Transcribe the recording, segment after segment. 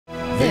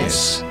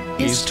This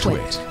is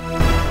TWiT.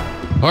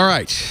 All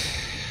right.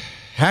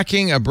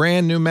 Hacking a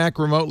brand new Mac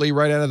remotely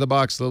right out of the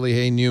box. Lily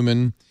Hay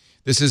Newman.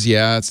 This is,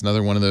 it's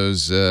another one of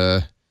those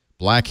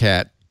Black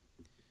Hat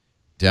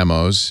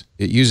demos.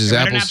 It uses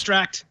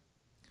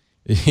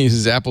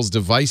Apple's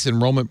device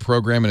enrollment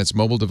program and its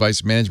mobile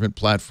device management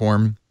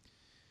platform.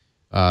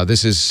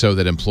 This is so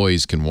that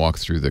employees can walk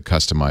through the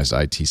customized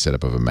IT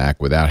setup of a Mac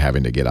without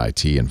having to get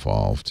IT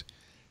involved.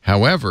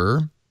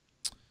 However,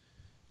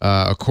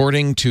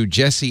 according to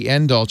Jesse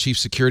Endahl, Chief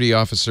Security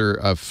Officer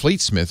of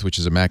Fleetsmith, which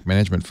is a Mac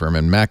management firm,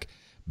 and Mac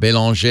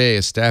Belanger,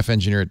 a staff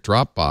engineer at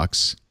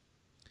Dropbox,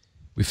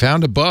 we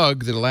found a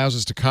bug that allows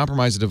us to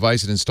compromise a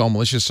device and install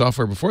malicious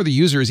software before the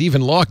user is even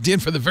logged in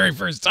for the very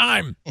first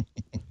time.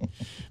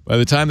 By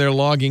the time they're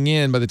logging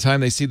in, by the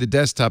time they see the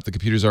desktop, the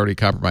computer's already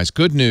compromised.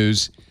 Good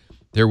news,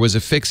 there was a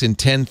fix in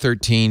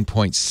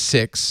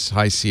 10.13.6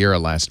 High Sierra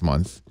last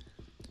month.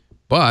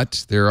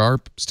 But there are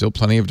still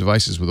plenty of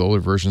devices with older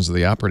versions of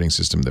the operating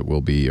system that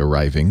will be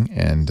arriving,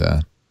 and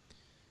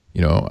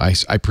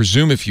I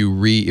presume if you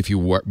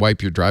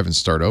wipe your drive and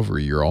start over,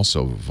 you're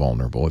also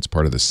vulnerable. It's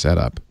part of the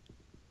setup.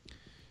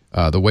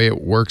 The way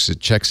it works, it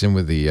checks in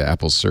with the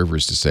Apple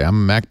servers to say,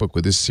 I'm a MacBook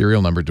with this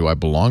serial number. Do I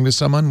belong to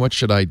someone? What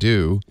should I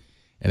do?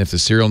 And if the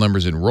serial number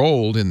is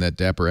enrolled in that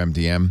Dapper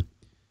MDM,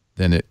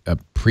 then a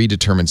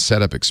predetermined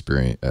setup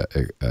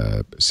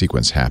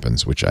sequence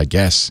happens, which I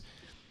guess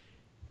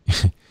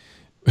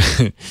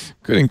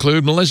could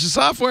include malicious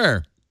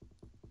software.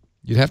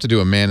 You'd have to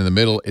do a man in the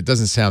middle. It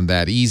doesn't sound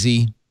that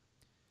easy.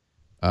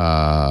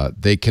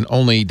 They can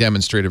only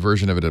demonstrate a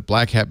version of it at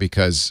Black Hat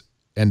because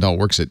Endahl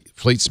works at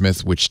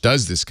Fleetsmith, which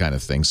does this kind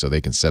of thing, so they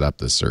can set up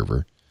the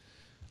server.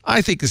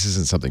 I think this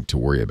isn't something to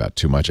worry about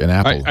too much, and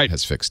Apple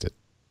has fixed it.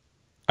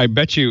 I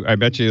bet you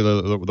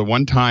the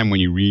one time when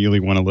you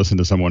really want to listen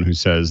to someone who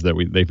says that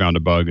they found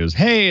a bug is,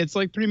 hey, it's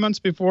like 3 months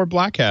before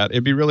Black Hat.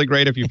 It'd be really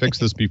great if you fix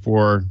this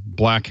before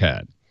Black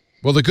Hat.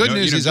 Well, the good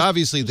news is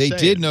obviously they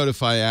did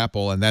notify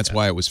Apple, and that's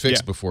why it was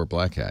fixed before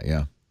Black Hat.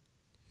 Yeah.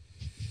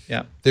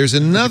 Yeah. There's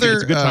another.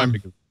 It's a good time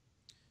because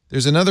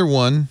there's another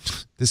one.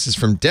 This is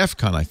from DEF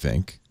CON, I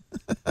think,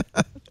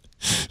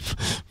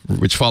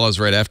 which follows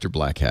right after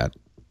Black Hat.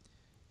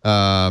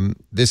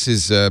 This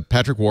is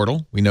Patrick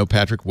Wardle. We know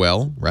Patrick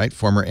well, right?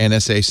 Former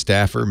NSA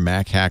staffer,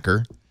 Mac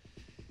hacker.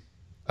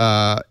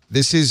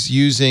 This is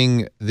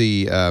using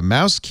the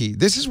mouse key.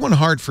 This is one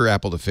hard for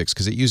Apple to fix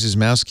because it uses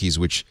mouse keys,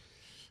 which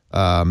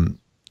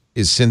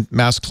is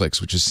mouse clicks,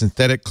 which is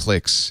synthetic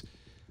clicks.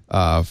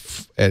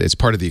 It's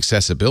part of the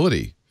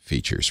accessibility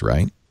features,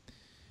 right?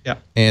 Yeah.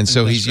 And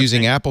so he's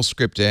using Apple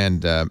script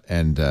and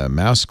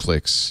mouse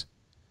clicks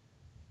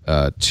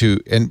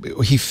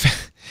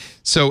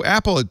So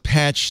Apple had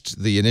patched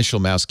the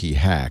initial mouse key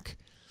hack,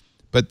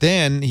 but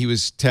then he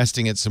was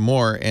testing it some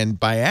more, and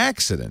by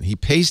accident, he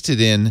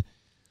pasted in,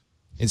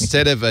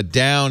 instead of a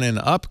down and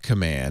up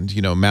command,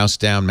 mouse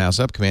down, mouse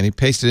up command, he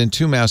pasted in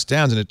 2 mouse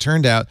downs, and it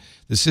turned out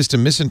the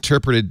system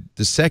misinterpreted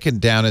the second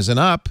down as an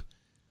up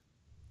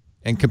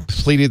and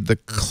completed the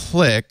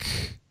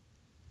click.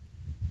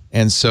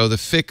 And so the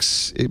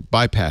fix, it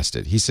bypassed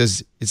it. He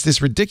says, it's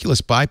this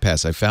ridiculous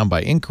bypass I found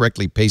by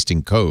incorrectly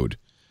pasting code.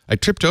 I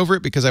tripped over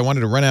it because I wanted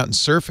to run out and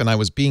surf, and I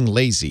was being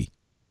lazy.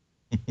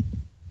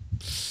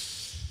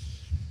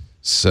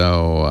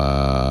 So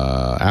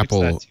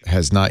Apple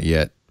has not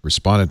yet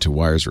responded to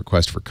Wire's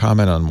request for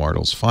comment on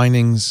Wardle's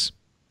findings.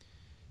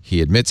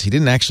 He admits he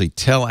didn't actually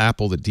tell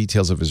Apple the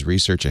details of his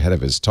research ahead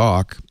of his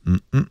talk.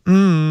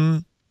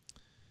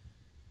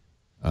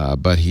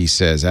 But he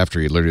says after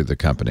he alerted the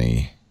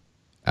company,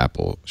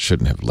 Apple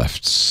shouldn't have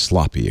left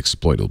sloppy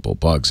exploitable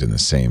bugs in the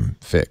same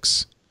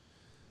fix.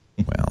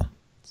 Well,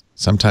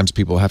 sometimes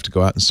people have to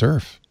go out and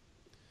surf.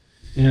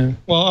 Yeah.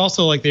 Well,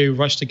 also, like, they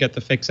rush to get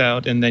the fix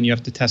out, and then you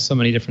have to test so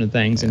many different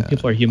things, and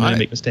people are human and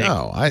make mistakes.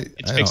 No,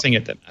 it's fixing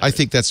it that matters. I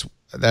think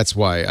that's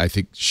why I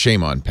think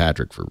shame on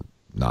Patrick for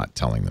not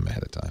telling them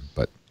ahead of time.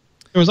 But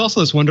there was also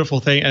this wonderful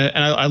thing, and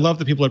I love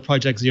the people at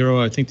Project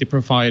Zero. I think they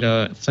provide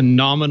a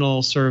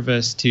phenomenal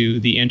service to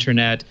the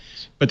internet.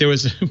 But there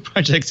was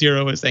Project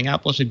Zero was saying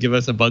Apple should give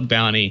us a bug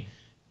bounty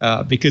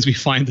because we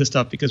find this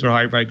stuff because we're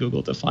hired by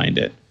Google to find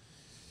it,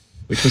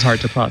 which was hard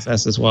to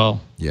process as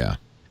well. Yeah.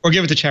 Or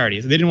give it to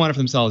charities. They didn't want it for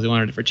themselves. They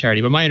wanted it for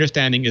charity. But my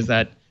understanding is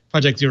that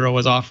Project Zero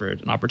was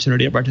offered an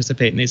opportunity to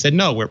participate, and they said,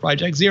 no, we're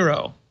Project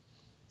Zero.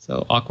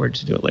 So awkward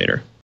to do it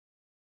later.